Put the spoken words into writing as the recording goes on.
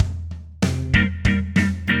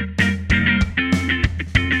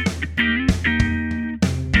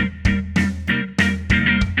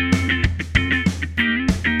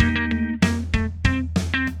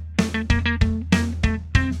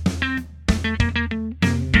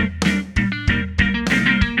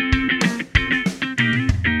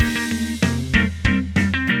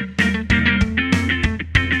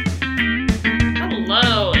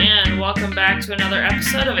to another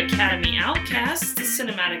episode of Academy Outcasts, the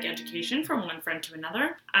cinematic education from one friend to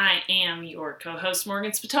another. I am your co-host,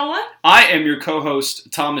 Morgan Spatola. I am your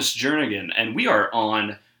co-host, Thomas Jernigan, and we are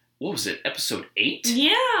on, what was it, episode 8?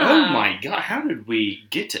 Yeah. Oh my god, how did we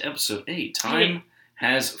get to episode 8? Time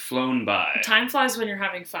has flown by. Time flies when you're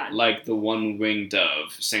having fun. Like the one-winged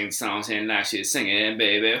dove, singing songs and like she's singing,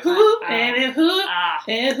 baby, hoo, baby, hoo,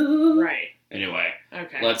 hoo. Right. Anyway,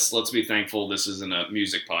 okay. Let's be thankful this isn't a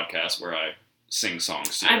music podcast where I sing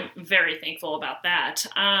songs to I'm very thankful about that.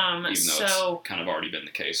 even though it's kind of already been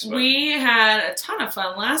the case. But. We had a ton of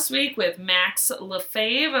fun last week with Max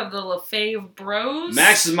Lefebvre of the Lefebvre Bros.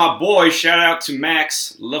 Max is my boy. Shout out to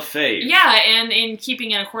Max Lefebvre. Yeah, and in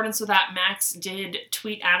keeping in accordance with that, Max did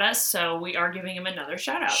tweet at us, so we are giving him another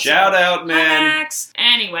shout out. Shout out, man. Hi, Max.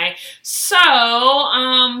 Anyway,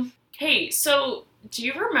 so, hey, so do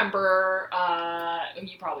you remember,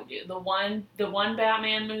 you probably do, the one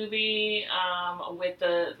Batman movie with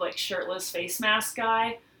the, like, shirtless face mask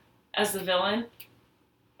guy as the villain?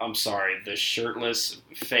 I'm sorry, the shirtless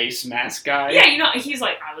face mask guy? Yeah, you know, he's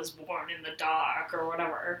like, I was born in the dark, or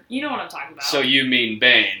whatever. You know what I'm talking about. So you mean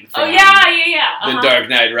Bane from yeah. Uh-huh. The Dark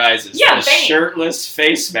Knight Rises. Yeah, the Bane. Shirtless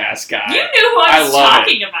face mask guy. You knew who I was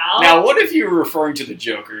talking about. Now, what if you were referring to the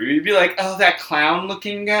Joker? You'd be like, oh, that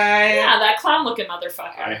clown-looking guy? Yeah, that clown-looking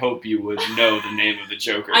motherfucker. I hope you would know the name of the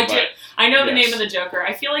Joker. I do. I know the yes. name of the Joker.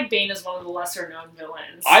 I feel like Bane is one of the lesser-known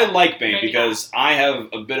villains. I like Bane Maybe because I have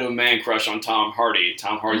a bit of a man crush on Tom Hardy.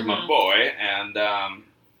 Tom Hardy's my boy, and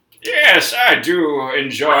yes, I do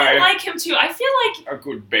enjoy I like him too. I feel like a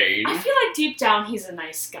good Bane. I feel like deep down he's a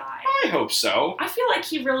nice guy. I hope so. I feel like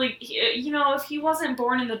he really, you know, if he wasn't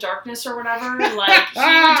born in the darkness or whatever, like, he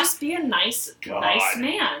would just be a nice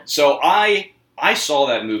man. So I saw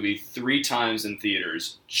that movie 3 times in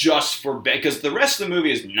theaters just for Bane, because the rest of the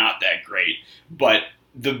movie is not that great, but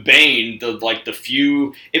the Bane, the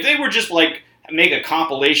few, if they were just like, make a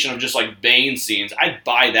compilation of just like Bane scenes, I'd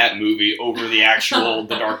buy that movie over the actual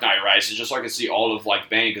The Dark Knight Rises, just so I could see all of like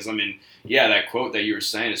Bane, because I mean, yeah, that quote that you were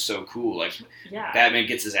saying is so cool. Like, Batman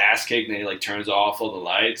gets his ass kicked and he like turns off all the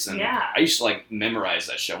lights, and I used to like memorize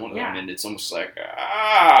that show. One of them, and it's almost like,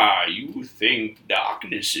 you think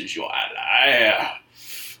darkness is your ally,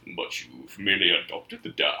 but you've merely adopted the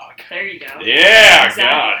dark. There you go. Yeah,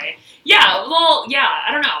 exactly. God. Yeah, well, yeah,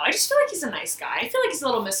 I don't know. I just feel like he's a nice guy. I feel like he's a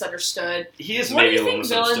little misunderstood. He is What do maybe you a little think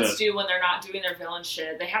misunderstood. villains do when they're not doing their villain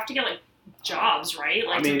shit? They have to get, like, jobs, right?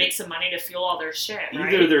 Like, to make some money to fuel all their shit,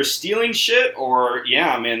 right? Either they're stealing shit or,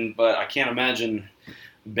 but I can't imagine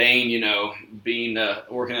Bane, you know, being,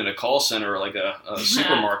 working at a call center or like a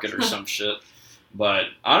supermarket or some shit. But,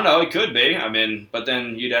 I don't know, it could be. I mean, but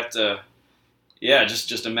then you'd have to,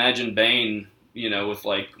 just imagine Bane, you know, with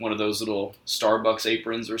like one of those little Starbucks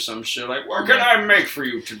aprons or some shit. Like, what can I make for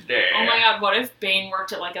you today? Oh my god, what if Bane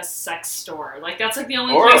worked at like a sex store? Like, that's like the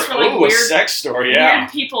only place where like a sex store, weird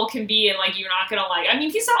people can be, and like you're not gonna like. I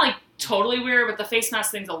mean, he's not like totally weird, but the face mask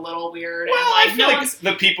thing's a little weird. Well, and, like, I feel like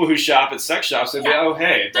the people who shop at sex shops, they'd be, oh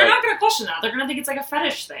hey, they're not gonna question that. They're gonna think it's like a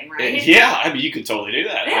fetish thing, right? Yeah, I mean, you could totally do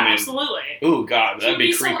that. Yeah, I mean, absolutely. Oh god, that'd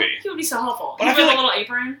be creepy. He would be so helpful. But He'd I feel wear like a little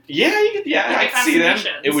apron. Yeah, I could see them.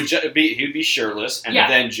 It would he'd be shirtless and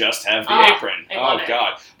then just have the apron. Oh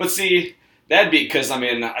god, but see. That'd be because, I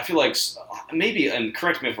mean, I feel like maybe, and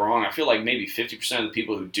correct me if I'm wrong, I feel like maybe 50% of the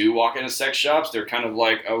people who do walk into sex shops, they're kind of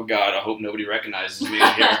like, oh god, I hope nobody recognizes me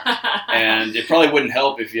in here. And it probably wouldn't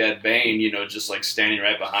help if you had Bane, you know, just like standing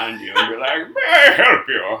right behind you and be like, may I help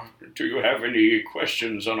you? Do you have any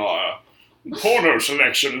questions on our porno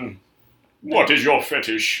selection? What is your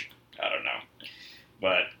fetish? I don't know.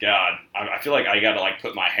 But, God, I feel like I gotta, like,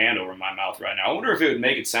 put my hand over my mouth right now. I wonder if it would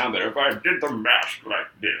make it sound better if I did the mask like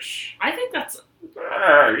this. I think that's...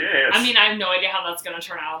 yes. I mean, I have no idea how that's gonna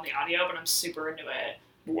turn out on the audio, but I'm super into it.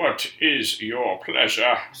 What is your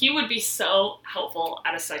pleasure? He would be so helpful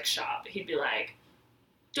at a sex shop. He'd be like,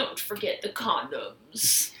 don't forget the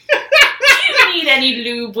condoms. Do you need any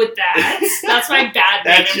lube with that? That's my bad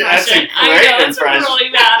Bane impression. That's a great I know, it's impression. really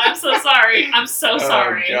bad. I'm so sorry. I'm so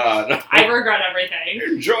sorry. Oh, God. I regret everything.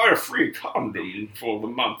 Enjoy a free condom for the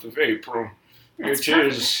month of April. It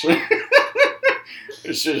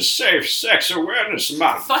is Safe Sex Awareness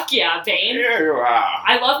Month. Fuck yeah, Bane. Here you are.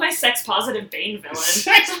 I love my sex-positive Bane villain.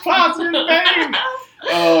 Sex-positive Bane!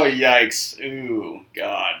 Oh, yikes. Ooh,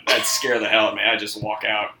 God. That'd scare the hell out of me. I'd just walk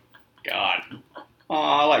out. God. Oh,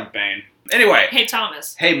 I like Bane. Anyway. Hey,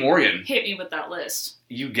 Thomas. Hey, Morgan. Hit me with that list.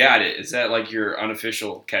 You got it. Is that like your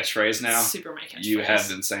unofficial catchphrase now? Super my catchphrase. You have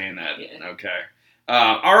been saying that. Yeah. Okay.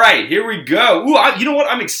 All right, here we go. Ooh, you know what?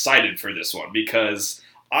 I'm excited for this one because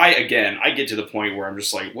I get to the point where I'm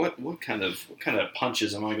just like, what kind of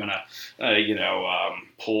punches am I gonna,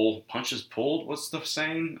 pull? Punches pulled? What's the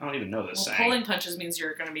saying? I don't even know this saying. Pulling punches means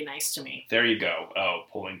you're gonna be nice to me. There you go. Oh,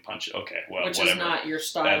 pulling punches. Okay, well, which whatever. Is not your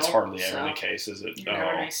style. That's hardly ever the case, is it? You're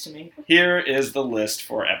never nice to me. Here is the list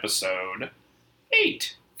for episode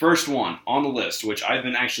 8. First one on the list, which I've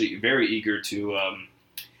been actually very eager to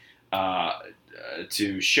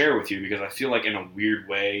share with you because I feel like in a weird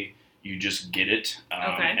way you just get it,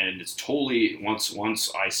 and it's totally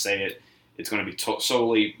once I say it, it's going to be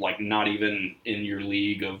solely like not even in your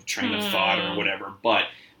league of train of thought or whatever, but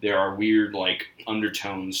there are weird like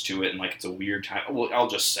undertones to it, and like it's a weird time. Well, I'll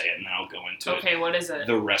just say it and then I'll go into it. Okay, what is it?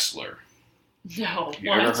 The Wrestler. No.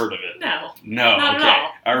 You ever heard of it? No. No. Not okay. At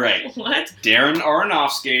all. All right. What? Darren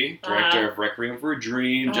Aronofsky, director of Requiem for a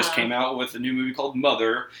Dream, just came out with a new movie called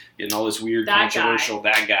Mother, getting all this weird controversial.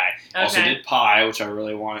 That guy. Okay. Also did Pi, which I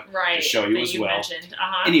really want to show you as well. Mentioned.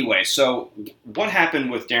 Anyway, so what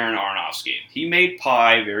happened with Darren Aronofsky? He made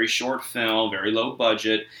Pi, very short film, very low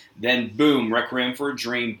budget. Then boom, Requiem for a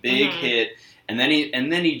Dream, big hit. And then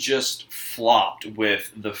he just flopped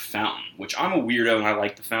with The Fountain, which I'm a weirdo and I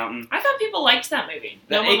like The Fountain. I thought people liked that movie.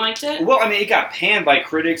 No one liked it? Well, I mean, it got panned by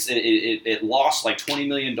critics. It lost like $20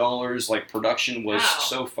 million. Like, production was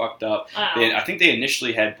so fucked up. I think they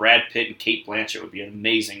initially had Brad Pitt and Cate Blanchett would be an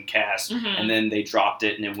amazing cast. And then they dropped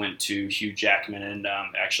it and it went to Hugh Jackman and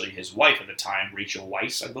actually his wife at the time, Rachel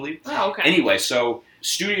Weisz, I believe. Oh, okay. Anyway, so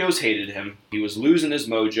studios hated him. He was losing his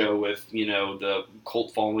mojo with, the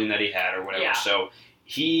cult following that he had or whatever. Yeah. So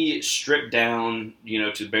he stripped down,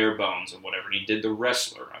 to bare bones and whatever. And he did The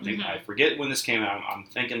Wrestler. I think I forget when this came out. I'm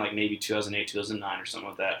thinking like maybe 2008, 2009 or something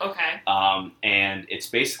like that. Okay. And it's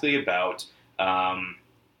basically about, and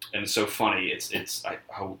it's so funny.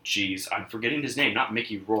 I'm forgetting his name. Not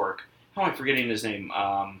Mickey Rourke. How am I forgetting his name?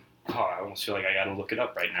 I almost feel like I got to look it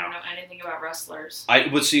up right now. I don't know anything about wrestlers. I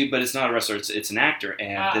would see, but it's not a wrestler. It's an actor,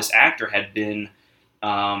 and this actor had been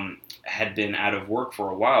out of work for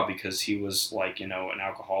a while because he was like an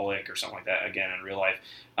alcoholic or something like that. Again, in real life,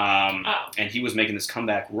 and he was making this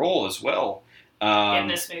comeback role as well in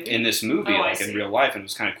this movie. In real life, and it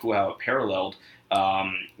was kind of cool how it paralleled.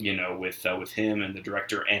 With him and the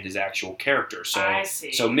director and his actual character. So, I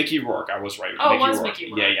see. So Mickey Rourke, I was right.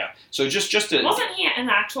 Mickey Rourke. Yeah. So just wasn't he an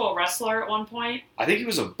actual wrestler at one point? I think he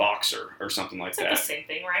was a boxer or something like that. It's the same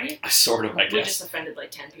thing, right? Sort of, I guess. We just offended like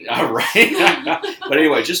 10 people. All right. But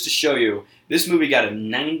anyway, just to show you, this movie got a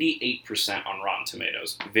 98% on Rotten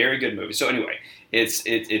Tomatoes. Very good movie. So anyway,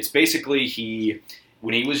 it's basically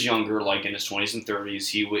when he was younger, like in his 20s and 30s,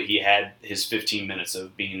 he had his 15 minutes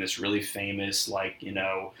of being this really famous,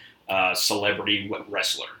 celebrity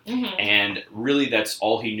wrestler. And really that's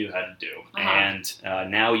all he knew how to do. And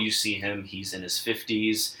now you see him, he's in his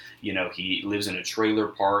 50s, he lives in a trailer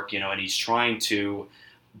park, and he's trying to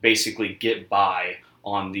basically get by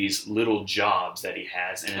on these little jobs that he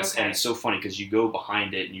has. And it's so funny because you go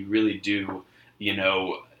behind it and you really do,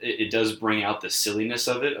 it does bring out the silliness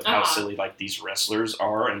of it, of how silly like these wrestlers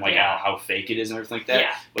are and like how fake it is and everything like that.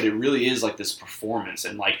 Yeah. But it really is like this performance,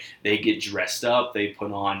 and like they get dressed up, they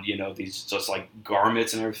put on, these just like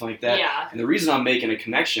garments and everything like that. Yeah. And the reason I'm making a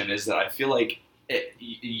connection is that I feel like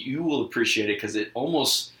you will appreciate it because it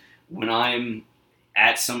almost, when I'm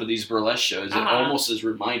at some of these burlesque shows, it almost is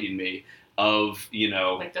reminding me of,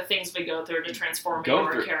 like the things we go through to transform into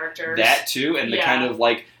our characters. That too, and the kind of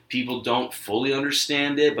like people don't fully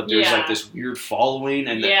understand it, but there's like this weird following,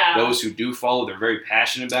 and those who do follow, they're very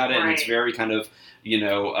passionate about it, and it's very kind of,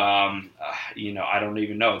 I don't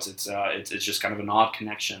even know. It's just kind of an odd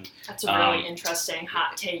connection. That's a really interesting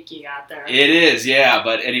hot take you got there. It is, yeah.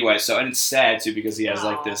 But anyway, and it's sad too because he has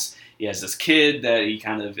he has this kid that he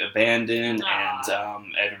kind of abandoned,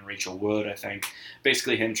 and Evan Rachel Wood, I think,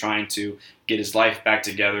 basically him trying to get his life back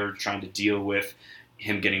together, trying to deal with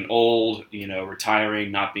him getting old, retiring,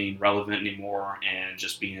 not being relevant anymore, and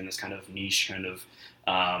just being in this kind of niche kind of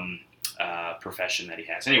profession that he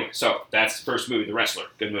has. Anyway, so that's the first movie, The Wrestler.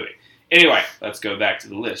 Good movie. Anyway, let's go back to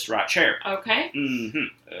the list. Right chair. Okay.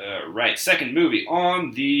 Right. Second movie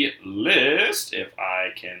on the list, if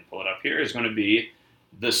I can pull it up here, is going to be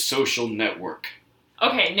The Social Network.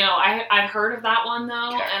 Okay, no, I've heard of that one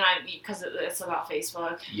though, and because it's about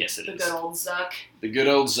Facebook. Yes, it is. The good old Zuck. The good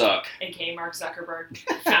old Zuck. A.k.a. Mark Zuckerberg,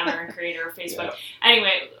 founder and creator of Facebook.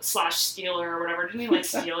 Anyway, /stealer or whatever. Didn't he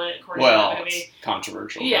steal it according to that movie? It's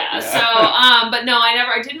controversial. Yeah, so, but no,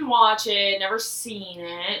 I didn't watch it, never seen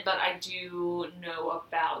it, but I do know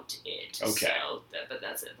about it. Okay. So, but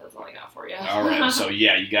that's it. That's all I got for you. All right, so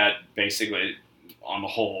yeah, you got basically, on the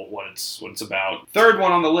whole, what it's about. Third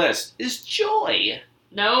one on the list is Joy.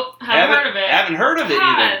 Nope, haven't heard of it. Haven't heard of it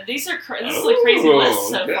either. This is a crazy list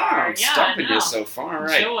so far. I'm stumping you so far. All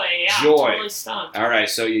right. Joy. Totally stumped. All right,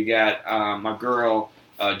 so you got my girl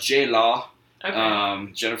J Law,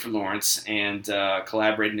 okay. Jennifer Lawrence, and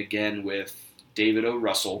collaborating again with David O.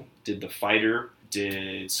 Russell. Did The Fighter,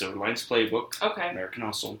 did Silver Linings Playbook, American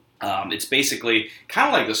Hustle. It's basically kind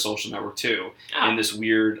of like The Social Network too, in this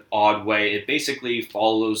weird, odd way. It basically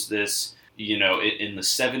follows this. In the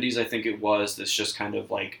 70s, I think it was, this just kind of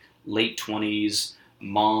like late 20s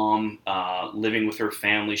mom living with her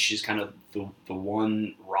family. She's kind of the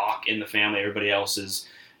one rock in the family. Everybody else is,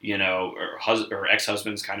 her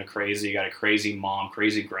ex-husband's kind of crazy. You got a crazy mom,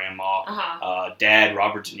 crazy grandma. Dad,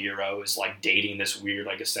 Robert De Niro, is like dating this weird,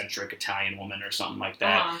 like eccentric Italian woman or something like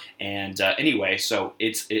that. And anyway, so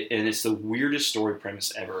it's the weirdest story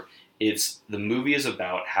premise ever. The movie is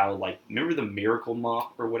about how, like, remember the Miracle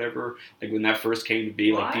Mop or whatever? Like, when that first came to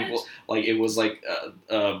be, like, people, like, it was like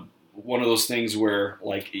one of those things where,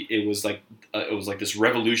 like, it was like this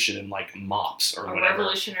revolution in, like, mops or whatever. A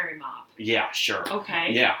revolutionary mop. Yeah, sure.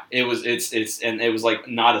 Okay. Yeah, it was. And it was like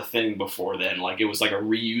not a thing before then. Like, it was like a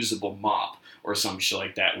reusable mop or some shit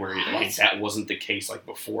like that, where like that wasn't the case like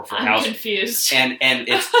before for I'm confused.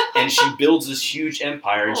 And she builds this huge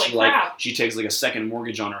empire, and Holy she takes like a second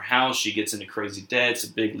mortgage on her house. She gets into crazy debt. It's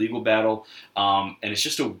a big legal battle, and it's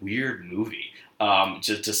just a weird movie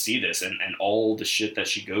to see this and all the shit that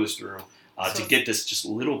she goes through. To get this just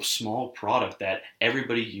little small product that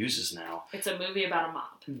everybody uses now. It's a movie about a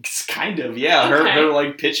mop. It's kind of, yeah. Okay. Her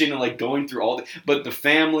like pitching and like going through all but the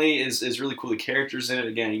family is really cool. The characters in it,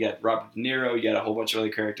 again, you got Robert De Niro, you got a whole bunch of other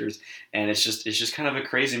characters, and it's just kind of a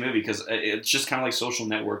crazy movie because it's just kind of like Social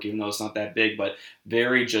Network, even though it's not that big, but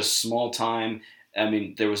very just small time. I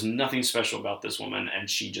mean, there was nothing special about this woman, and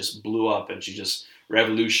she just blew up, and she just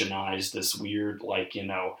revolutionized this weird, like,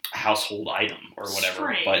 household item or whatever.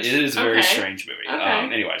 Strange. But it is a very strange movie.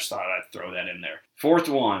 Okay. Anyway, I just thought I'd throw that in there. Fourth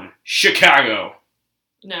one, Chicago.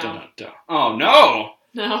 No. Dun-dun-dun. Oh, no.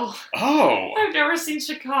 No. Oh. I've never seen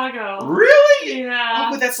Chicago. Really? Yeah.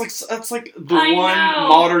 Oh, but that's like the one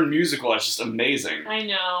modern musical that's just amazing. I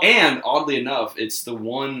know. And oddly enough, it's the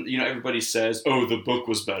one, everybody says, oh, the book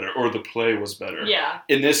was better or the play was better. Yeah.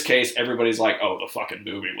 In this case, everybody's like, oh, the fucking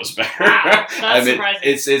movie was better. Wow. That's surprising.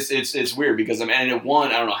 It's weird because and it won,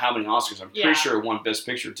 I don't know how many Oscars. I'm pretty sure it won Best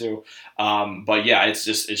Picture too. But yeah, it's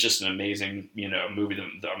just an amazing, movie.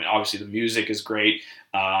 I mean, obviously the music is great.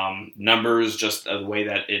 Numbers, just the way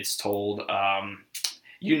that it's told.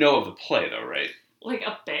 You know of the play though, right? Like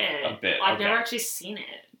a bit. A bit. I've never actually seen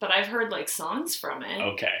it, but I've heard like songs from it.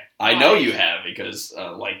 Okay, I know you have because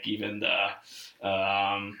like even the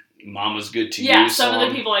 "Mama's Good to You" Yeah, song. some of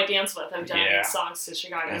the people I dance with have done songs to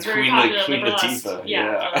Chicago. And it's very popular. Queen Latifah.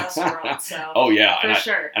 Burlesque world, so oh yeah, for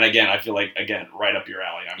sure. And again, I feel like right up your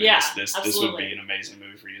alley. I mean, this would be an amazing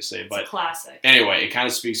movie for you to say. But it's a classic. Anyway, it kind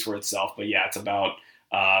of speaks for itself. But yeah, it's about.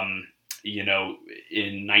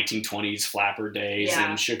 In 1920s flapper days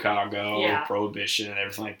in Chicago, Prohibition and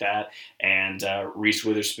everything like that. And Reese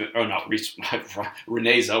Witherspoon,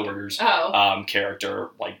 Renee Zellweger's character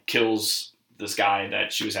like kills this guy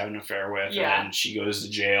that she was having an affair with, and she goes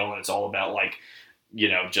to jail, and it's all about like,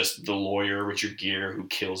 just the lawyer Richard Gere who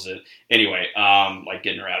kills it. Anyway, like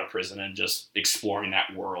getting her out of prison and just exploring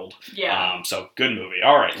that world. Yeah. So good movie.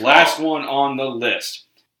 All right, last one on the list,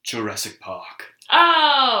 Jurassic Park.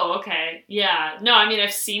 Oh, okay. Yeah. No, I mean,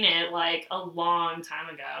 I've seen it, like, a long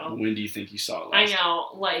time ago. When do you think you saw it last? I know.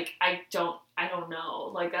 Like, I don't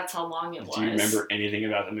know. Like, that's how long it was. Do you remember anything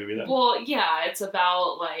about the movie, then? Well, yeah. It's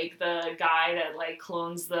about, like, the guy that, like,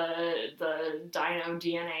 clones the dino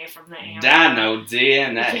DNA from the amber. Dino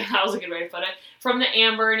DNA. Yeah, that was a good way to put it. From the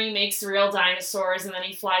amber, and he makes real dinosaurs, and then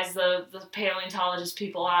he flies the paleontologist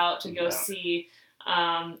people out to go see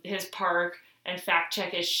his park and fact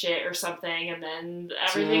check his shit or something, and then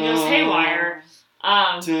everything goes haywire.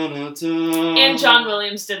 And John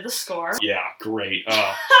Williams did the score. Yeah, great.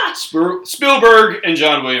 Spielberg and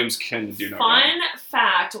John Williams can do no wrong. Fun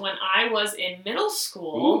fact, when I was in middle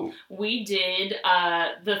school, we did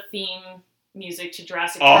the theme music to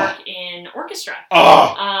Jurassic Park in orchestra.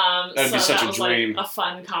 That'd be such a dream. Like a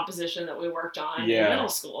fun composition that we worked on in middle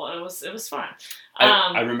school. It was fun.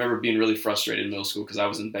 I remember being really frustrated in middle school because I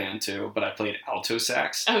was in band too, but I played alto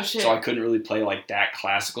sax. Oh shit! So I couldn't really play like that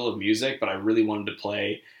classical of music, but I really wanted to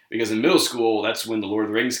play because in middle school that's when the Lord of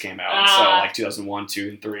the Rings came out. So like 2001, 2,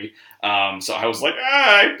 and 3. So I was like,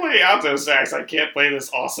 I play alto sax. I can't play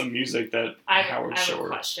this awesome music that Howard Shore. I have a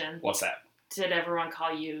question. What's that? Did everyone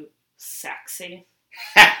call you sexy?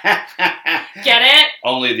 Get it?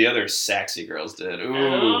 Only the other sexy girls did. Ooh.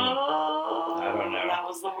 Oh. I don't know. That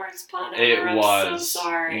was the worst pun ever. It was. I'm so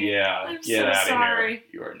sorry. Yeah, I'm get so out of sorry.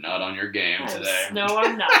 here. You are not on your game today. No,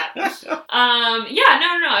 I'm not.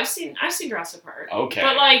 Yeah, no. I've seen Jurassic Park. Okay.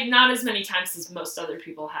 But like not as many times as most other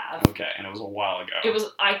people have. Okay, and it was a while ago.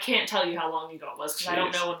 I can't tell you how long ago it was because I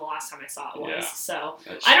don't know when the last time I saw it was. Yeah. So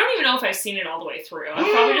I don't even know if I've seen it all the way through. I've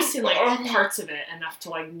probably just seen like parts of it enough to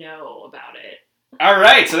like know about it. All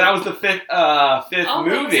right, so that was the fifth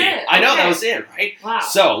movie. I know, that was it, right? Wow.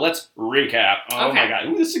 So let's recap. Oh my god,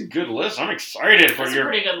 ooh, this is a good list. I'm excited for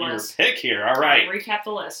your pick here. All right, recap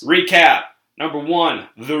the list. Recap. Number 1,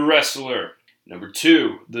 The Wrestler. Number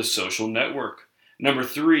 2, The Social Network. Number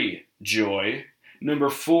 3, Joy. Number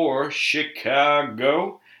 4,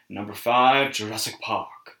 Chicago. Number 5, Jurassic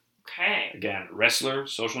Park. Okay. Again, Wrestler,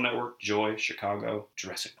 Social Network, Joy, Chicago,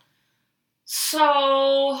 Jurassic.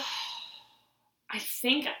 So, I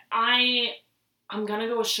think I'm gonna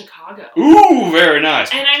go with Chicago. Ooh, very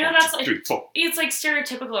nice. And I know that's like it's like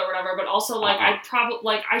stereotypical or whatever, but also like I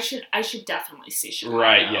should definitely see Chicago.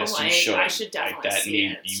 Right? Yes, like, you should. I should definitely see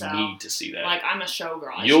it. You need to see that. Like I'm a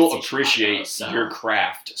showgirl. You'll appreciate your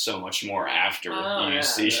craft so much more after you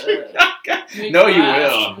see. No, you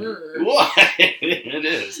will. What? It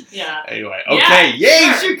is. Yeah. Anyway, okay,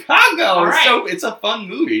 yay, sure. Chicago. All right. So it's a fun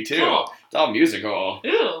movie too. Cool. It's all musical.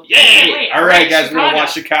 Ooh. Yay! All right, guys, we're gonna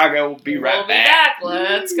watch Chicago. We'll be right back.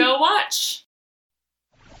 Let's go watch.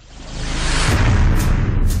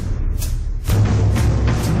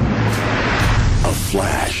 A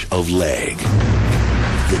flash of leg.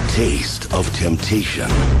 The taste of temptation.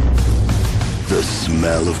 The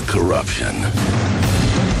smell of corruption.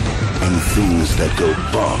 And things that go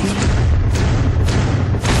bump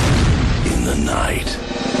in the night.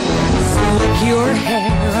 Slick your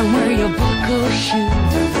hair and wear your buckle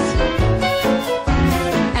shoes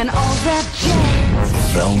and all that jazz.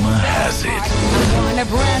 Velma has it. I want a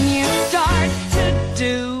brand new start to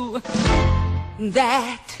do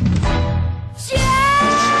that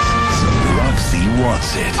jazz. Roxy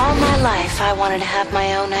wants it. All my life, I wanted to have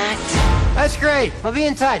my own act. That's great. We'll be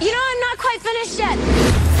in touch. You know, I'm not quite finished yet.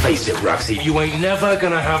 Face it, Roxy, you ain't never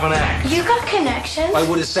gonna have an act. You got connections. I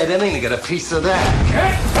would have said anything to get a piece of that.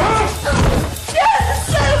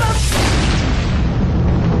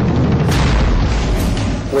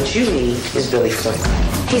 What you need is Billy Flynn.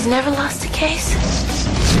 He's never lost a case.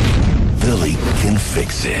 Billy can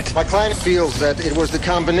fix it. My client feels that it was the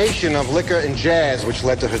combination of liquor and jazz which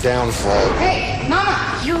led to her downfall. Hey,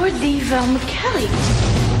 Mama, you're the Velma Kelly.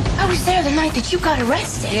 I was there the night that you got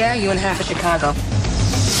arrested. Yeah, you and half of Chicago.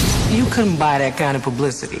 You couldn't buy that kind of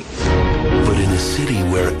publicity. But in a city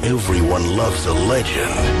where everyone loves a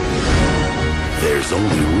legend, there's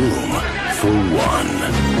only room for one.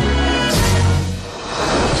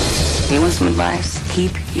 You want some advice?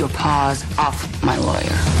 Keep your paws off my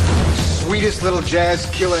lawyer. Sweetest little jazz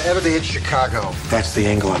killer ever to hit Chicago. That's the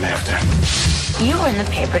angle I'm after. You were in the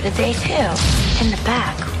paper today, too. In the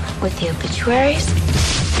back, with the obituaries.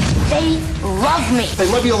 They love me. They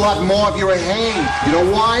love you a lot more if you're a hang. You know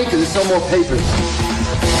why? Because there's no more papers.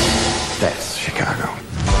 That's Chicago.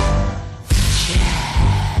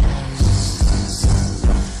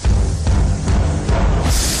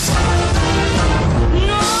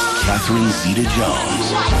 Catherine Zeta-Jones,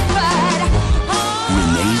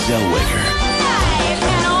 Renee Zellweger,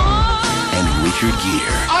 and Richard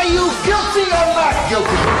Gere. Are you guilty or not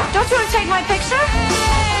guilty? Don't you want to take my picture?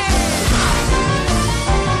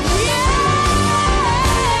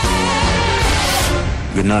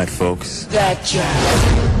 Good night, folks. That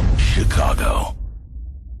jazz. Chicago.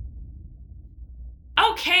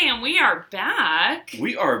 Okay, and we are back.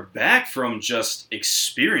 We are back from just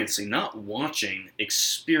experiencing, not watching,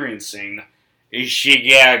 experiencing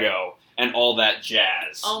Chicago and all that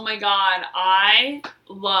jazz. Oh my god, I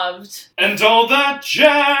loved... And all that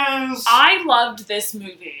jazz! I loved this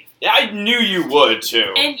movie. Yeah, I knew you would,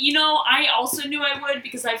 too. And, you know, I also knew I would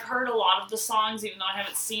because I've heard a lot of the songs, even though I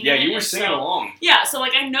haven't seen it. Yeah, you were singing along. Yeah, so,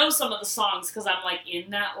 like, I know some of the songs because I'm, like,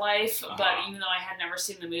 in that life, but even though I had never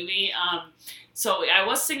seen the movie, so I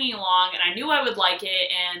was singing along, and I knew I would like it,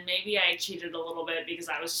 and maybe I cheated a little bit because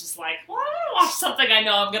I was just like, well, I want to watch something I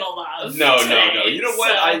know I'm going to love. No. You know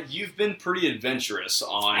what? You've been pretty adventurous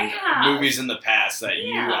on movies in the past that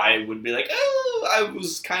I would be like, oh, I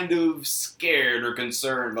was kind of scared or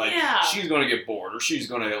concerned, like, she's going to get bored, or she's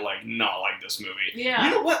going to, like, not like this movie. Yeah.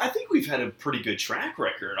 You know what? I think we've had a pretty good track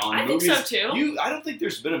record on movies. I think so, too. I don't think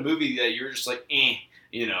there's been a movie that you're just like,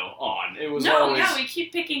 on. It was always... No, we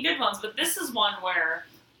keep picking good ones, but this is one where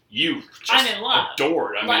you just I'm in love.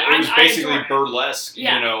 adored. I mean, it was basically burlesque,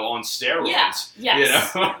 on steroids. Yeah.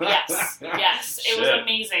 Yes. Yes. It was Shit.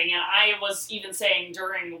 amazing. And I was even saying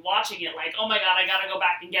during watching it, like, oh my God, I gotta go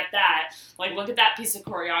back and get that. Like, look at that piece of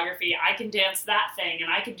choreography. I can dance that thing,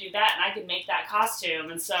 and I can do that, and I can make that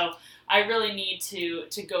costume. And so I really need to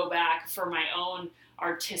go back for my own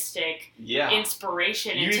artistic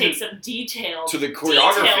inspiration and take some detailed to the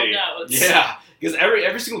choreography notes. Yeah, because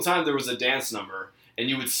every single time there was a dance number and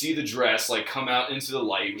you would see the dress like come out into the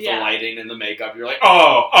light with the lighting and the makeup, you're like,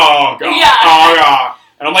 oh god, oh god,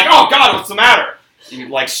 and I'm like, oh god, what's the matter? You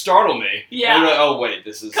like startle me. Yeah. And like, oh wait,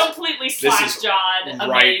 this is completely slack-jawed, amazed,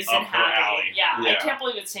 right and happy. Alley. Yeah, I can't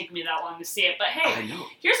believe it's taken me that long to see it. But hey,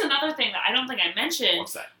 here's another thing that I don't think I mentioned.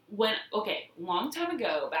 What's that? Long time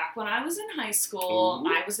ago, back when I was in high school,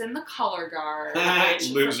 I was in the color guard.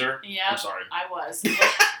 Loser. Yeah, I'm sorry. I was.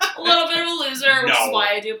 A little bit of a loser, which is why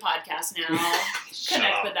I do a podcast now.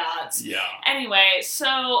 Connect the dots. Yeah. Anyway, so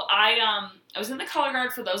I was in the color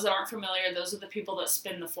guard. For those that aren't familiar, those are the people that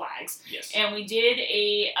spin the flags. Yes. And we did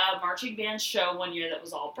a marching band show one year that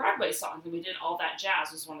was all Broadway songs, and we did All That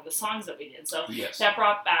Jazz was one of the songs that we did. So that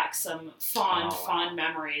brought back some fond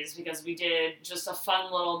memories, because we did just a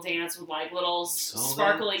fun little dance with like little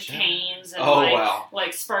sparkly canes and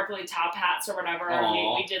like sparkly top hats or whatever.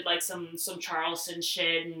 And we did like some Charleston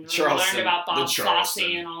shit, and we learned about Bob Fosse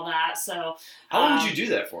and all that. So how long did you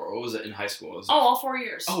do that for? What was it in high school? All 4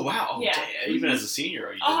 years. Oh wow! Yeah. Even as a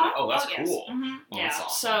senior, you did that. Oh, that's cool. Mm-hmm. Well, that's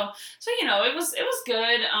awesome. So it was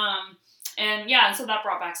good. And so that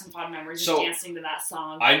brought back some fun memories, just dancing to that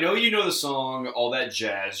song. I know you know the song All That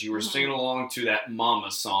Jazz. You were singing along to that Mama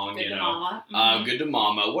song, Good to Mama. Good to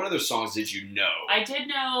Mama. What other songs did you know? I did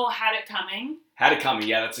know Had It Coming. Had It Coming,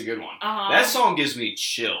 yeah, that's a good one. That song gives me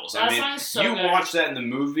chills. That song is so you good. watch that in the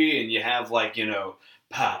movie and you have like,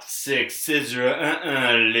 pop, six, scissor,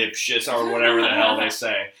 lip shits, or whatever the hell they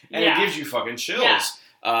say. And it gives you fucking chills.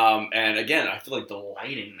 Yeah. And again, I feel like the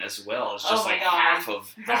lighting as well is just half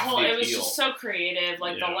of the appeal. It was just so creative.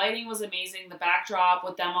 Like the lighting was amazing. The backdrop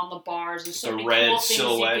with them on the bars. There's so many cool things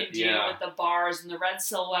you could do with the bars, and the red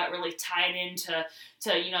silhouette really tied into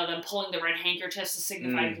them pulling the red handkerchiefs to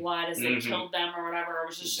signify blood as they killed them or whatever. It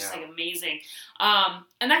was just like amazing.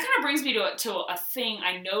 And that kind of brings me to a thing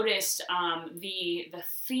I noticed. The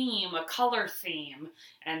theme, a color theme,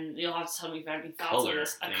 and you'll have to tell me if you have any thoughts on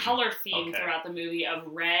this. A color theme throughout the movie of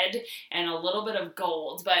red and a little bit of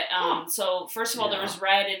gold. But so first of all, there was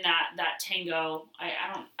red in that tango.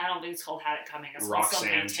 I don't think it's called Had It Coming. It's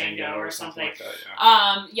Roxanne tango or something like that.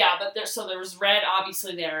 But there was red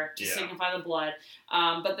obviously there to signify the blood.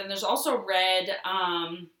 But then there's also red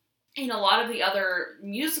in a lot of the other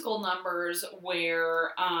musical numbers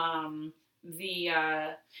where I'm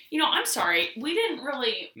sorry, we didn't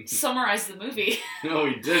really summarize the movie. No,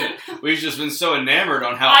 we didn't. We've just been so enamored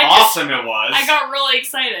on how awesome it was. I got really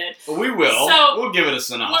excited. We will. So, we'll give it a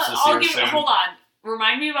synopsis soon. Hold on.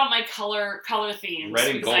 Remind me about my color themes.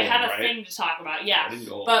 Red and gold, I had a thing to talk about. Yeah. Red and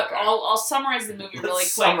gold, but I'll summarize the movie really quick.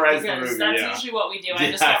 Summarize the movie, that's usually what we do.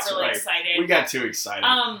 I just got really excited. We got too excited.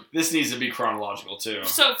 This needs to be chronological, too.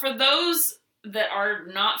 So for those that are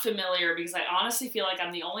not familiar, because I honestly feel like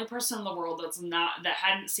I'm the only person in the world that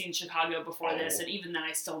hadn't seen Chicago before this, and even then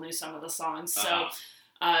I still knew some of the songs.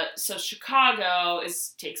 So Chicago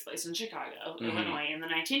takes place in Chicago, Illinois, in the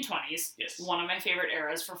 1920s. Yes. One of my favorite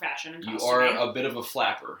eras for fashion and costuming. You are a bit of a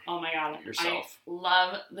flapper. Oh my god, yourself. I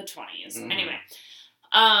love the 20s. Anyway,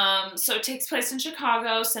 so it takes place in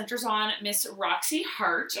Chicago, centers on Miss Roxy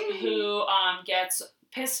Hart, who gets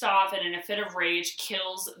pissed off and in a fit of rage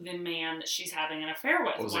kills the man that she's having an affair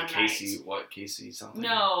with. Was it Casey? Night. What, Casey something?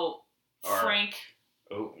 No, Frank.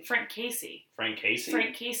 Oh. Frank Casey. Frank Casey?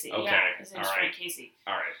 Frank Casey, okay. Yeah. His name's Frank Casey.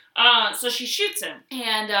 All right. So she shoots him.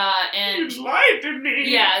 And you lied to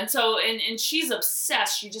me. Yeah, and so, and she's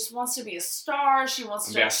obsessed. She just wants to be a star. She wants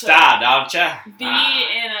to be a star, don't ya? Be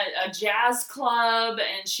in a jazz club,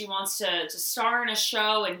 and she wants to star in a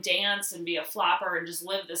show and dance and be a flapper and just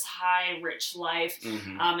live this high, rich life.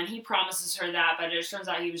 And he promises her that, but it turns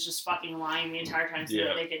out he was just fucking lying the entire time so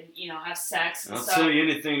that they could, have sex. I'll tell you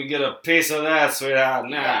anything to get a piece of that, sweetheart.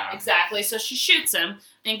 Nah. Yeah, exactly. So she shoots him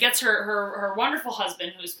and gets her wonderful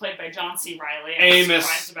husband, who's played by John C. Reilly, Amos,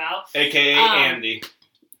 surprised about, a.k.a. Andy,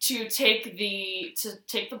 to take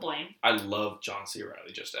the blame. I love John C.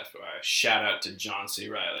 Reilly. Just FYI, shout out to John C.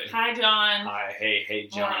 Reilly. Hi, John. Hi, hey,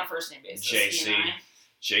 John. We're on a first name basis.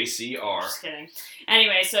 JCR. Just kidding.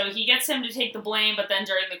 Anyway, so he gets him to take the blame, but then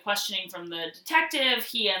during the questioning from the detective,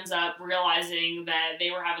 he ends up realizing that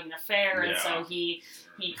they were having an affair, and so he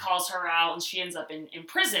calls her out, and she ends up in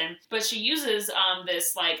prison. But she uses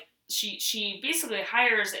this she basically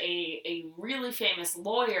hires a really famous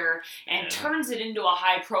lawyer and turns it into a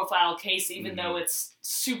high profile case, even though it's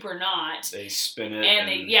super not. They spin it, and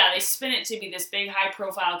they spin it to be this big high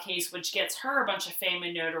profile case, which gets her a bunch of fame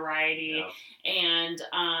and notoriety, and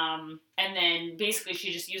then basically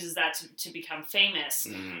she just uses that to become famous.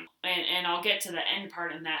 And I'll get to the end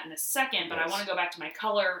part in that in a second, but I want to go back to my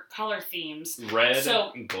color themes. Red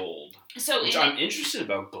and gold. Which I'm interested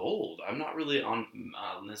about gold. I'm not really on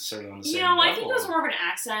necessarily on the same level. I think it was more of an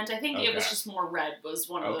accent. I think it was just more red was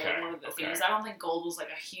one of the themes. I don't think gold was like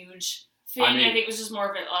a huge thing. I think it was just more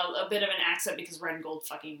of a bit of an accent because red and gold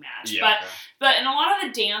fucking match. But in a lot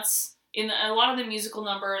of the dance, in a lot of the musical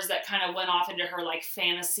numbers that kind of went off into her like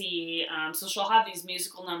fantasy, so she'll have these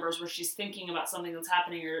musical numbers where she's thinking about something that's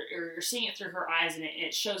happening, or you're seeing it through her eyes, and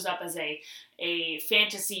it shows up as a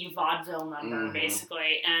fantasy vaudeville number,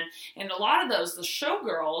 basically. And a lot of those, the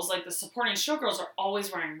showgirls, like the supporting showgirls, are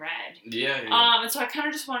always wearing red. And so I kind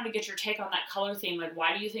of just wanted to get your take on that color theme. Like,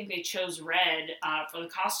 why do you think they chose red for the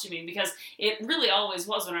costuming? Because it really always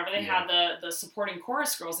was. Whenever they had the supporting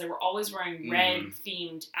chorus girls, they were always wearing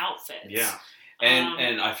red-themed outfits. Yeah.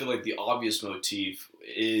 And I feel like the obvious motif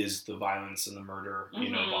is the violence and the murder,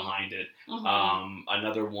 behind it.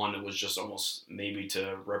 Another one that was just almost maybe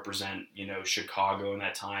to represent, Chicago in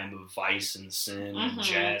that time of vice and sin and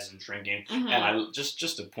jazz and drinking. And I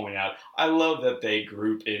just to point out, I love that they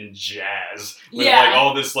group in jazz with like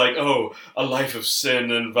all this like, a life of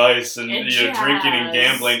sin and vice and drinking and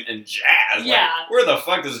gambling and jazz. Yeah. Like, where the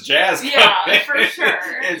fuck does jazz come in? For sure.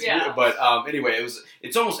 But anyway,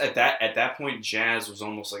 it's almost at that point, jazz was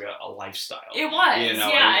almost like a lifestyle. It was.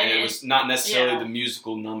 And it was not necessarily the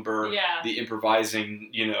musical number, the improvising,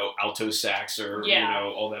 alto sax or,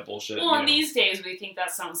 all that bullshit. Well, in these days, we think that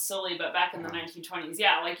sounds silly, but back in the 1920s,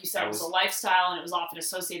 like you said, it was a lifestyle, and it was often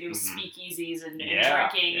associated with speakeasies and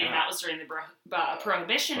drinking, and that was during the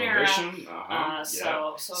Prohibition era.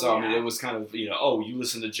 So I mean, it was kind of, you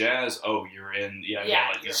listen to jazz, you're in,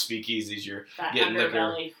 like the speakeasies, you're that getting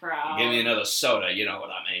liquor. Crowd. Give me another soda, you know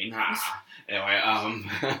what I mean. Anyway,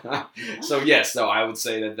 so I would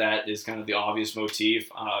say that is kind of the obvious motif.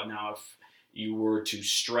 Now, if you were to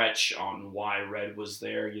stretch on why red was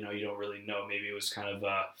there, you don't really know. Maybe it was kind of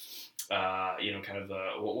what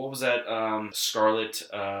was that Scarlet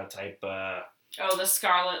type. The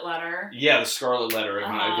Scarlet Letter. Yeah, the Scarlet Letter.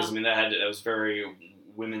 Because that was very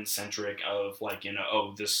women centric. Of like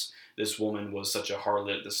this woman was such a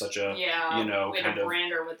harlot, such a we had to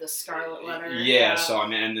brand her with the Scarlet Letter. So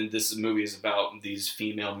and then this movie is about these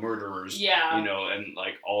female murderers. And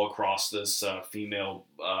like all across this female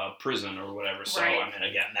prison or whatever. So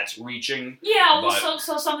again, that's reaching.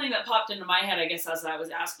 So something that popped into my head, I guess, as I was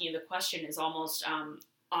asking you the question, is almost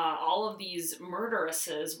all of these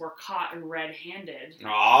murderesses were caught red-handed.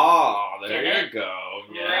 There you go.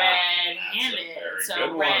 Yeah, red-handed.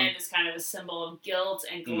 So red is kind of a symbol of guilt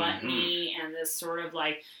and gluttony, and this sort of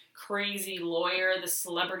like crazy lawyer, the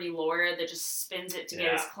celebrity lawyer that just spins it to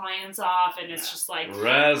get his clients off, and it's just like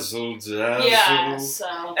razzle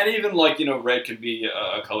dazzle. And even like red could be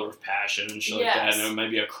a color of passion and shit like that, and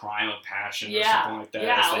maybe a crime of passion or something like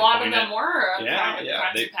that. A lot of them were crimes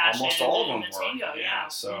of passion. Almost all of them were. Tango,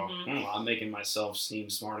 So I'm making myself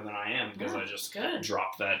seem smarter than I am because I just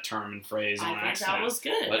dropped that term and phrase and accent. That was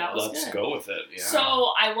good. Let's go with it. Yeah.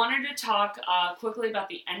 So I wanted to talk quickly about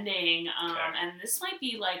the ending, and this might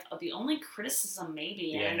be like the only criticism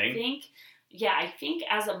maybe. And I think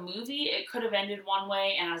as a movie it could have ended one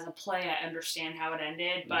way, and as a play I understand how it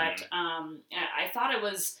ended, but I thought it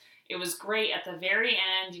was great at the very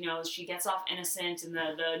end. She gets off innocent, and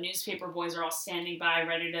the newspaper boys are all standing by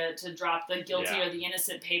ready to drop the guilty or the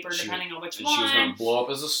innocent paper, depending on which one. She was going to blow up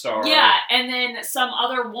as a star. And then some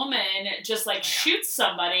other woman just shoots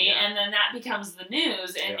somebody, and then that becomes the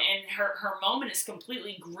news, and her moment is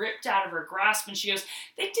completely gripped out of her grasp, and she goes,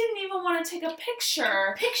 they didn't even want to take a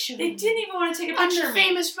picture. They didn't even want to take a picture of me.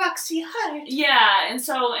 Famous Roxy Hart. And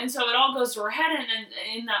so it all goes to her head, and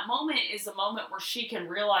in that moment is the moment where she can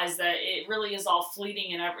realize that it really is all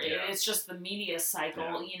fleeting, and it's just the media cycle,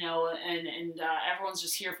 and everyone's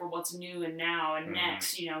just here for what's new and now and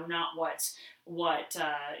next, not what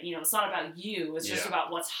it's not about you, it's just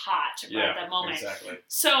about what's hot at that moment. Exactly.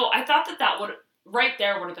 So I thought that would right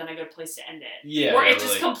there would have been a good place to end it. Yeah. Where it's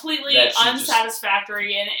just completely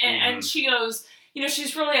unsatisfactory, and she goes,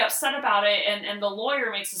 she's really upset about it, and the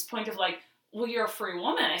lawyer makes this point of like, well, you're a free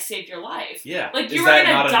woman. I saved your life. Yeah. Like, you were going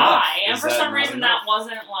to die. And for some reason, that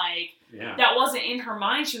wasn't, that wasn't in her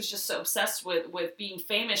mind. She was just so obsessed with being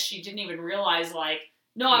famous, she didn't even realize,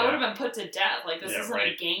 No, I would have been put to death. Like, this isn't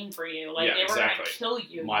a game for you. Like, they were going to kill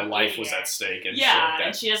you. My life was at stake. And shit like that.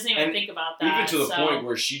 And she doesn't even think about that. Even to the point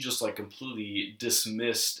where she just, like, completely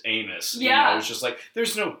dismissed Amos. Yeah. You know, it was just like,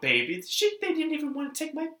 there's no baby. They didn't even want to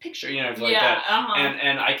take my picture. You know, like that. Uh-huh.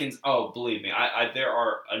 And I can, believe me, there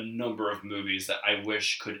are a number of movies that I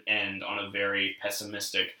wish could end on a very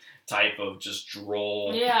pessimistic type of just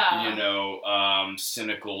droll,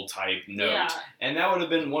 cynical type note. Yeah. And that would have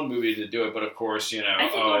been one movie to do it, but of course,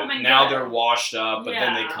 now they're washed up, but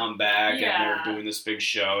then they come back and they're doing this big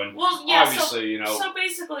show, and obviously, So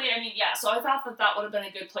basically, so I thought that would have been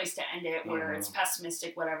a good place to end it, where it's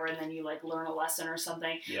pessimistic, whatever, and then you, like, learn a lesson or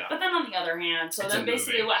something. Yeah. But then on the other hand, so then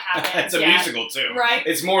basically what happens... It's a musical, too. Right?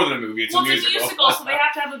 It's more than a movie, it's a musical. It's a musical, so they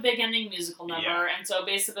have to have a big ending musical number, and so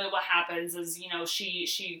basically what happens is,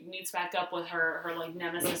 she meets back up with her like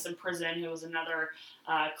nemesis in prison, who was another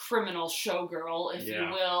criminal showgirl, if you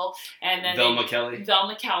will, and then Velma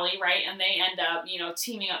Kelly, right? And they end up,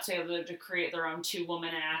 teaming up together to create their own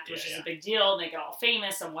 2-woman act, which is a big deal. And they get all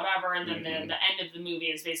famous and whatever. And then the end of the movie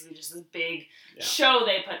is basically just this big show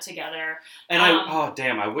they put together. And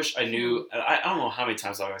I wish I knew. I don't know how many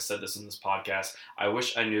times I've said this in this podcast. I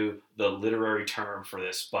wish I knew the literary term for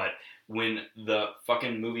this, but when the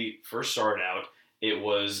fucking movie first started out, it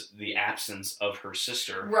was the absence of her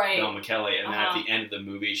sister, Velma Kelly, and then at the end of the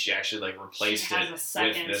movie, she actually like replaced it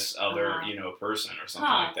with this other, person or something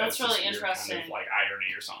like that. That's really interesting. Kind of like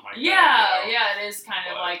irony or something like that. Yeah, it is kind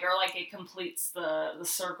of like, or like it completes the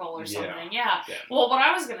circle or something. Yeah. Well, what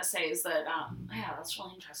I was gonna say is that, that's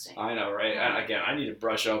really interesting. I know, right? And again, I need to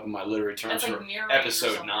brush up on my literary terms for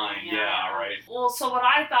episode 9. Yeah, right. Well, so what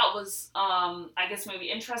I thought was, I guess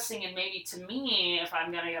maybe interesting, and maybe to me, if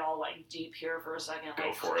I'm gonna get all like deep here for a second,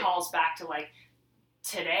 calls back to like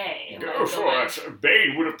today. Go for it.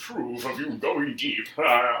 Bane would approve of you going deep.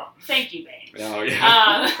 Thank you, Bane. Oh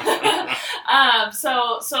yeah.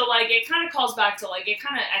 So like it kind of calls back to like it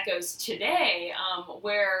kind of echoes today,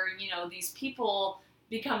 where these people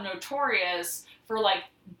become notorious for like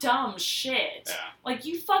dumb shit. Yeah. Like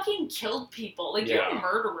you fucking killed people. Like you're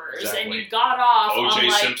murderers, and you got off on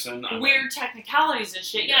like Simpson, weird technicalities and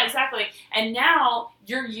shit. Yeah, exactly. And now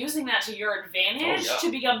you're using that to your advantage to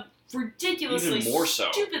become ridiculously, even more so,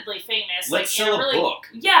 stupidly famous. Let's sell a book.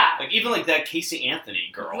 Yeah. Like even like that Casey Anthony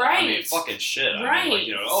girl. Right. I mean, fucking shit. Right. I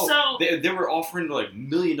mean, like, they were offering like $1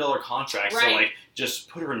 million contracts to like just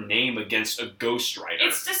put her name against a ghostwriter.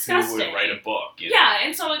 It's disgusting. Who would write a book. Yeah,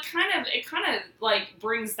 and so it kind of like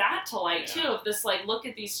brings that to light too. Of this like, look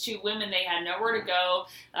at these 2 women. They had nowhere to go.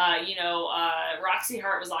 Roxy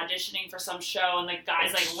Hart was auditioning for some show, and the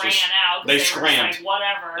guys ran out. They scrammed. Like,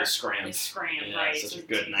 whatever. They scrammed. Yeah, right. Such a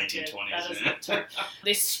good 1920s.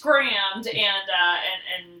 They scrammed,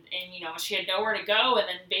 and she had nowhere to go, and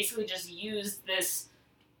then basically just used this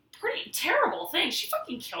pretty terrible thing. She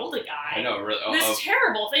fucking killed a guy. I know, really. This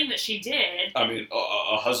terrible thing that she did. I mean,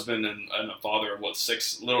 a husband and a father of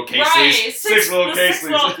 6 little Caseys? Right, 6 little Caseys. 6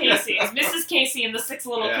 little Caseys. Mrs. Casey and the 6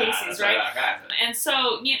 little Caseys, right? And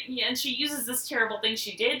so, and she uses this terrible thing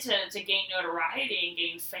she did to gain notoriety and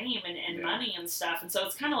gain fame and money and stuff. And so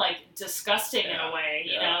it's kind of like disgusting in a way.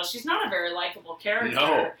 You know, she's not a very likable character.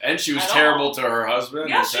 No, and she was terrible to her husband.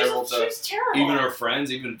 Yeah, she was terrible. Even her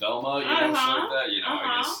friends, even Velma, shit like that.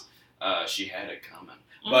 I guess. She had it coming.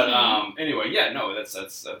 But anyway,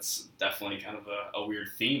 that's definitely kind of a weird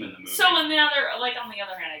theme in the movie. So on the other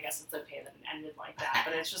hand, I guess it's okay that it ended like that,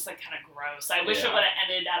 but it's just like kind of gross. I wish it would have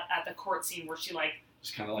ended at the court scene where she like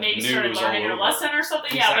just kind of like maybe started learning her lesson or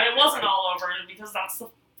something. Exactly, but it wasn't all over because that's the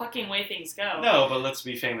fucking way things go. No, but let's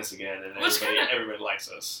be famous again, and everybody likes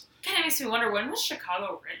us. Kind of makes me wonder, when was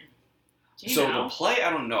Chicago written? Do you know? The play, I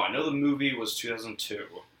don't know. I know the movie was 2002.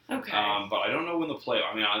 Okay. But I don't know when the play.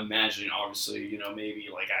 I mean, I imagine, obviously, maybe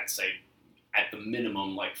like I'd say at the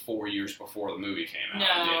minimum like 4 years before the movie came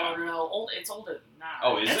out. No, it's older than that.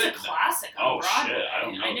 Oh, is it? It's a classic on Broadway. Shit, I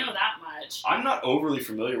don't know. I know that much. I'm not overly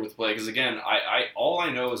familiar with the play because again, all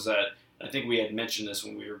I know is that I think we had mentioned this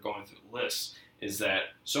when we were going through the list is that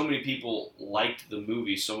so many people liked the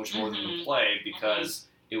movie so much more than the play because.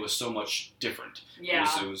 It was so much different. Yeah.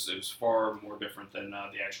 It was far more different than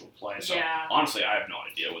the actual play. So honestly, I have no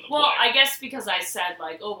idea when the play. Well, I guess because I said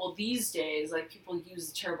like, oh well, these days like people use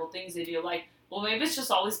the terrible things they do. Like Well, maybe it's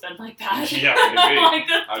just always been like that. Yeah, maybe. Like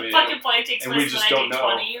the fucking play takes place in the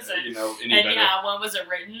 1920s, and when was it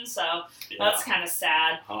written? So that's kind of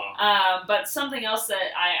sad. But something else that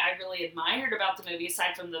I really admired about the movie,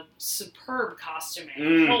 aside from the superb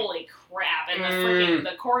costuming, holy crap, and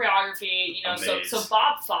the choreography, so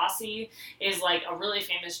Bob Fosse is like a really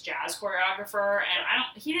famous jazz choreographer,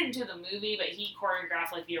 and he didn't do the movie, but he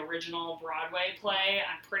choreographed like the original Broadway play.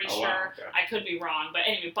 I'm pretty sure. Wow, okay. I could be wrong, but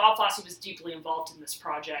anyway, Bob Fosse was deeply involved in this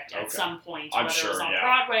project at some point, whether it was on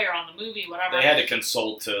Broadway or on the movie, whatever. They had to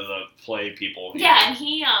consult to the play people. Yeah, and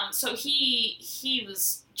he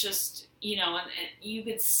was just, and you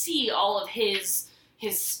could see all of his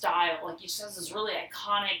style, like he just has this really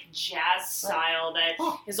iconic jazz style that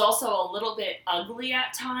is also a little bit ugly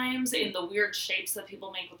at times in the weird shapes that people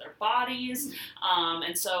make with their bodies,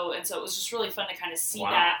 and so it was just really fun to kind of see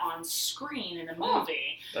that on screen in a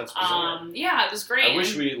movie. That's bizarre. Yeah, it was great. I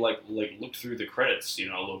wish we looked through the credits, a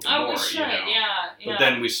little bit more. We should, yeah. But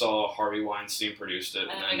then we saw Harvey Weinstein produced it,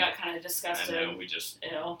 and then we got kind of disgusted. And then we just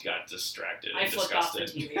got distracted. I flipped off the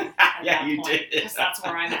TV. Yeah, you did. Because that's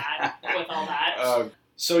where I'm at with all that.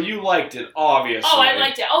 So you liked it, obviously. Oh, I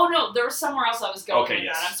liked it. Oh, no, there was somewhere else I was going with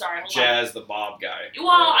that. I'm sorry. Jazz, the Bob guy.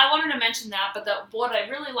 Well, I wanted to mention that, but what I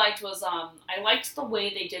really liked was I liked the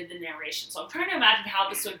way they did the narration. So I'm trying to imagine how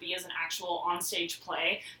this would be as an actual onstage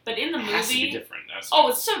play. But in the movie... It has to be different. It's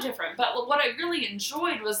so different. But what I really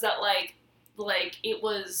enjoyed was that, like it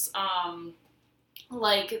was...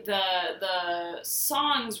 like the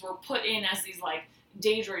songs were put in as these like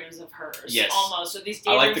daydreams of hers, almost, or these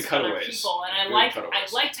daydreams of other people, and I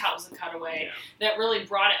liked how it was a cutaway that really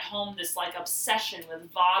brought it home, this like obsession with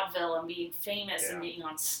vaudeville and being famous and being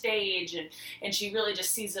on stage, and she really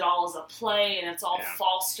just sees it all as a play, and it's all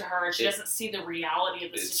false to her. She doesn't see the reality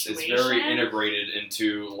of the situation. It's very integrated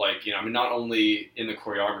into not only in the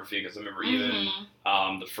choreography, because I remember even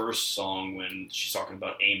the first song when she's talking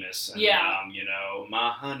about Amos and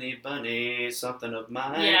my honey bunny, something of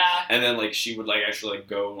mine, and then like she would like actually like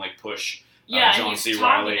go and like push John C.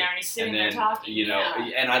 Reilly, there, and he's sitting there talking,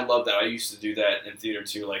 and I love that. I used to do that in theater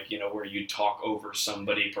too, like where you talk over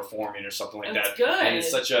somebody performing or something like that. Good. And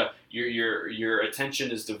it's such a your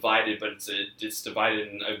attention is divided, but it's divided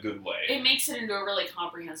in a good way. It makes it into a really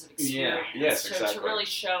comprehensive experience. Exactly. To really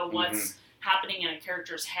show what's happening in a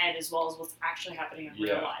character's head as well as what's actually happening in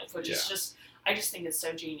real life, which is just. I just think it's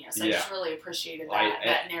so genius. I just really appreciated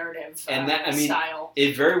that narrative and that style.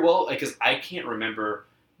 It very well, because I can't remember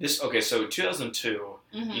this. Okay, so 2002.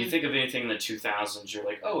 You think of anything in the 2000s, you're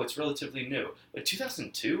like, oh, it's relatively new. But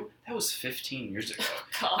 2002, that was 15 years ago.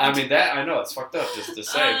 God. I mean, that I know it's fucked up just to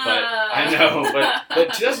say, but I know.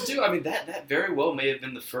 But 2002, I mean, that very well may have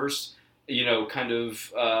been the first, kind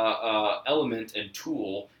of element and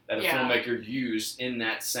tool that a filmmaker used in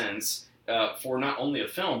that sense. For not only a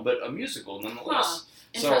film, but a musical nonetheless.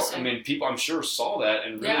 So, I mean, people I'm sure saw that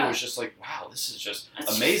and really was just like, wow, this is just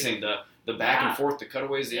amazing. The back and forth, the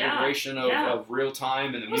cutaways, the integration of real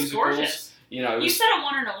time and the musicals. Gorgeous. You said it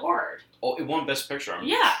won an award. Oh, it won Best Picture. I'm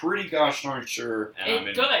pretty gosh darn sure.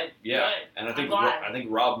 And good. Yeah. Good. And I think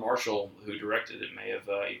Rob Marshall, who directed it, may have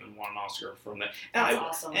even won an Oscar from that. That's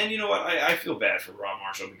awesome. And you know what? I feel bad for Rob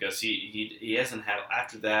Marshall because he hasn't had,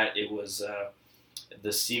 after that, it was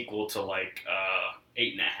the sequel to like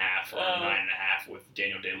 8.5 or 9.5 with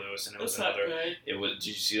Daniel Day-Lewis, and it was another. Good. It was. Did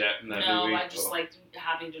you see that in that movie? No, I just liked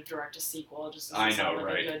having to direct a sequel. I know,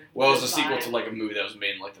 right? It was a sequel to like a movie that was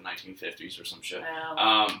made in like the 1950s or some shit.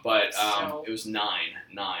 It was 9,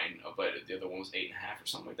 but the other one was 8.5 or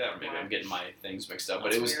something like that. Or maybe I'm getting my things mixed up.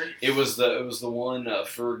 But it was the one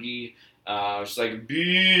Fergie. It's like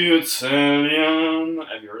Be Italian.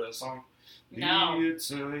 Have you heard that song? No.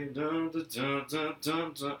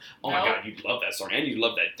 Oh my god, you love that song, and you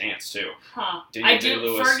love that dance too. Huh. I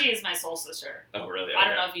do. Fergie is my soul sister. Oh really? Okay. I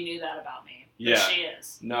don't know if you knew that about me. But she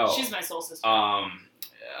is. No. She's my soul sister.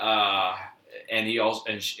 And he also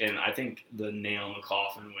and I think the nail in the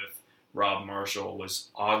coffin with Rob Marshall was,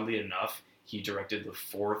 oddly enough, he directed the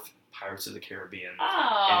 4th Pirates of the Caribbean,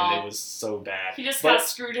 and it was so bad. He just got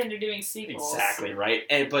screwed into doing sequels. Exactly right.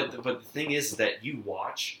 But the thing is that you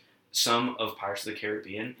watch some of Pirates of the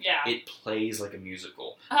Caribbean, it plays like a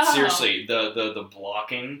musical. Seriously, the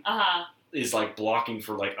blocking is like blocking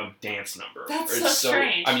for like a dance number. That's so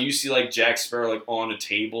strange. I mean, you see like Jack Sparrow like on a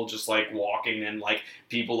table just like walking, and like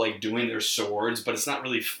people like doing their swords, but it's not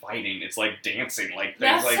really fighting. It's like dancing, like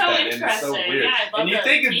things like that. And it's so weird. Yeah, and you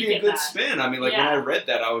think it'd be a good spin. I mean, like when I read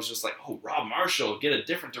that, I was just like, oh, Rob Marshall, get a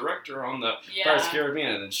different director on the Pirates of the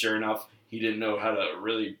Caribbean. And then sure enough, he didn't know how to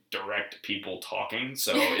really direct people talking,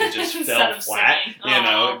 so it just fell flat.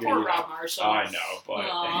 Poor Rob Marshall. I know, but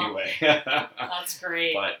anyway. That's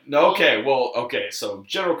great. But okay. So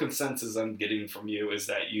general consensus I'm getting from you is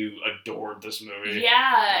that you adored this movie.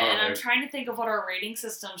 Yeah, and I'm trying to think of what our rating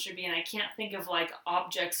system should be, and I can't think of like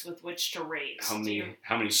objects with which to rate. How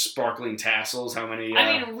many sparkling tassels? How many?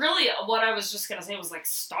 I mean, really, what I was just gonna say was like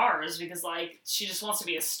stars, because like she just wants to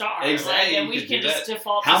be a star, exactly, and we can just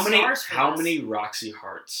default to stars. How many Roxy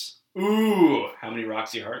Hearts? Ooh, how many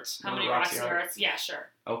Roxy Hearts? How many Roxy Hearts? Yeah, sure.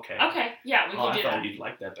 Okay, yeah, we can do that. I thought you'd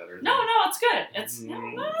like that better. No, it's good. It's no,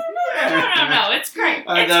 it's great.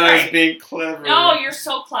 I thought I was being clever. No, you're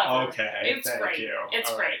so clever. Okay, it's great. You.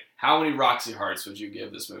 It's great. How many Roxy Hearts would you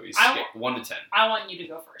give this movie? 1 to 10. I want you to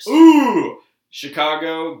go first. Ooh,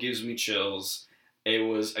 Chicago gives me chills. It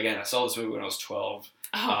was, again, I saw this movie when I was 12.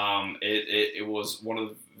 Oh. It was one of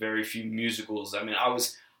the very few musicals. I mean,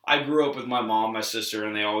 I grew up with my mom, my sister,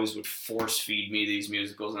 and they always would force feed me these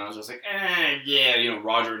musicals, and I was just like, yeah,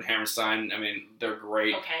 Roger and Hammerstein. I mean, they're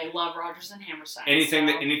great. Okay, love Rodgers and Hammerstein.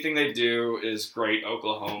 Anything they do is great.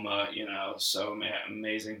 Oklahoma, so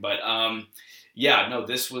amazing. But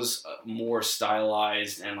this was more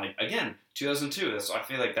stylized, and like again, 2002. I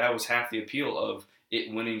feel like that was half the appeal of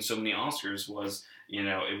it winning so many Oscars was.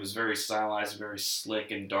 It was very stylized, very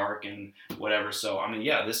slick and dark and whatever. So, I mean,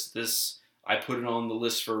 yeah, this I put it on the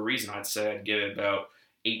list for a reason. I'd say I'd give it about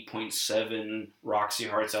 8.7 Roxy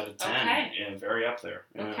Hearts out of 10. Okay. Yeah, very up there.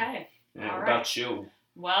 Yeah. Okay. Yeah, what about you?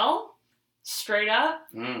 Well, straight up,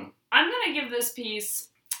 I'm going to give this piece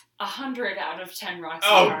 100 out of 10 Roxy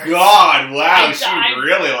Hearts. Oh, God. Wow. She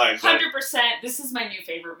really likes it. 100%. This is my new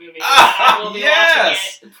favorite movie. I will be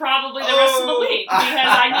watching it probably the rest of the week because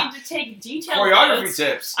I need to take detailed choreography notes.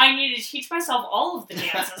 Tips. I need to teach myself all of the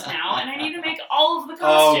dances now, and I need to make all of the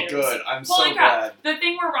costumes. Oh, good. I'm Holy so crap. glad. The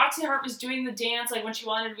thing where Roxy Hart was doing the dance, like when she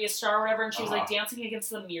wanted to be a star or whatever, and she was like dancing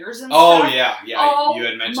against the mirrors and stuff. Oh, yeah. Oh, you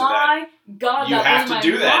had mentioned my God, you have to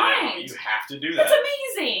do that mind. now. You have to do that. That's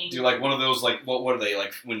amazing. Do like one of those, like, what are they,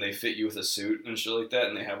 like, when they fit you with a suit and shit like that,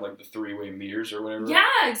 and they have, like, the three-way mirrors or whatever? Yeah,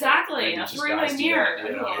 exactly. A three-way mirror.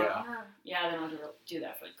 Yeah, they don't do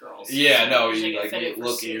that for girls. Yeah, no, you, like,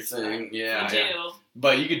 look at your thing. Yeah, you do.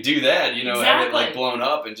 But you could do that, have it, like, blown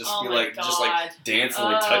up and just be, like, God. just, like, dance and,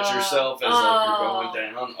 like, touch yourself as, like, you're going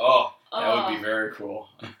down. Oh. That would be very cool.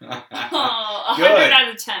 100 out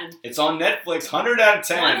of 10. It's on Netflix. 100 out of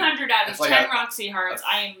 10. 100 out of 10 Roxy Hearts.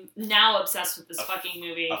 I am now obsessed with this fucking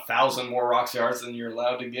movie. 1,000 more Roxy Hearts than you're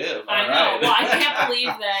allowed to give. I know. Well, I can't believe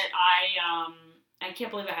that I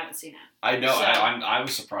can't believe I haven't seen it. I know. So. I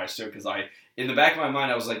was surprised too because in the back of my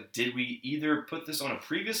mind, I was like, did we either put this on a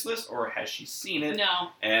previous list or has she seen it? No.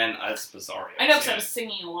 And that's bizarre. I know because I was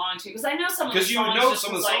singing along too. Because I know some of the songs. Because you know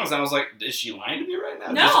some of the songs, and I was like, is she lying to me right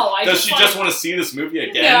now? No. Does she just want to see this movie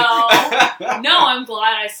again? No. No, I'm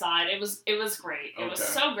glad I saw it. It was great. It was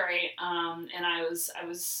so great. And I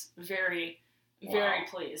was very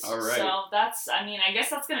pleased. All right. So I guess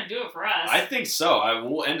that's going to do it for us. I think so.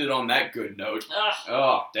 We'll end it on that good note.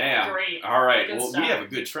 Oh, damn. Great. All right. Good well, stuff. we have a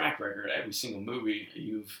good track record. Every single movie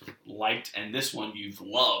you've liked, and this one you've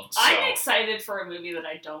loved. So. I'm excited for a movie that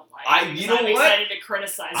I don't like. I'm excited to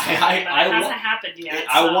criticize it, but it hasn't happened yet.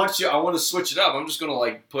 I want to switch it up. I'm just going to,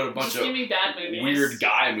 like, put a bunch of give me bad movies. weird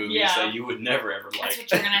guy movies that you would never, ever like. That's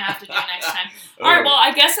what you're going to have to do next time. All right. Well,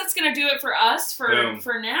 I guess that's going to do it for us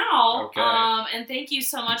for now. Okay. And thank you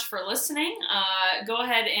so much for listening. Go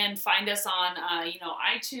ahead and find us on,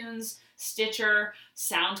 iTunes, Stitcher,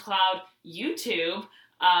 SoundCloud, YouTube,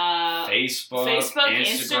 Facebook,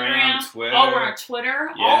 Instagram, Twitter. Oh, we're on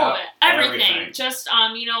Twitter. Yeah, all of it, everything. Just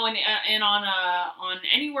and on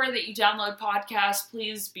anywhere that you download podcasts,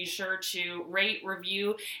 please be sure to rate,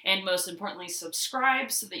 review, and most importantly,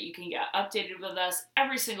 subscribe so that you can get updated with us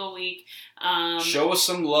every single week. Show us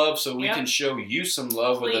some love so we can show you some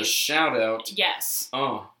love with a shout out. Yes.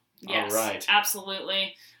 Oh. Yes. All right.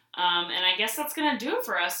 Absolutely. And I guess that's going to do it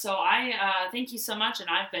for us. So I thank you so much, and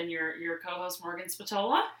I've been your co-host, Morgan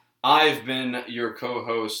Spatola. I've been your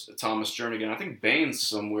co-host, Thomas Jernigan. I think Bane's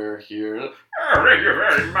somewhere here. Oh, thank you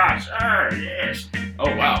very much. Oh, yes.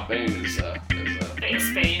 Oh, wow. Bane is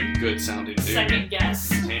Thanks, Bane. Good sounding dude. Second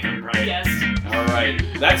guest. Damn right. Yes. All right.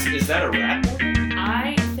 Is that a wrap?